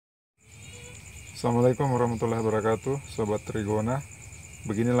Assalamualaikum warahmatullahi wabarakatuh, Sobat Trigona.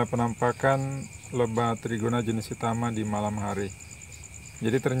 Beginilah penampakan lebah Trigona jenis utama di malam hari.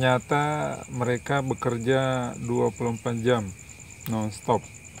 Jadi ternyata mereka bekerja 24 jam non-stop.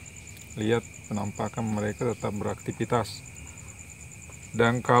 Lihat penampakan mereka tetap beraktivitas.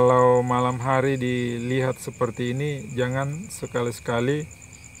 Dan kalau malam hari dilihat seperti ini, jangan sekali-sekali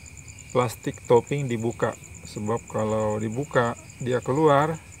plastik topping dibuka. Sebab kalau dibuka, dia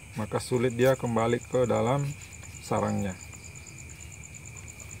keluar, maka sulit dia kembali ke dalam sarangnya.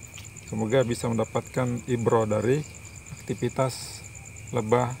 Semoga bisa mendapatkan ibro dari aktivitas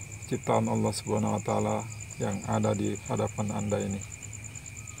lebah ciptaan Allah Subhanahu wa taala yang ada di hadapan Anda ini.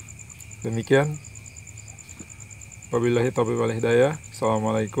 Demikian. Wabillahi taufiq wal hidayah.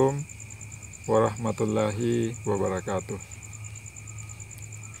 Assalamualaikum warahmatullahi wabarakatuh.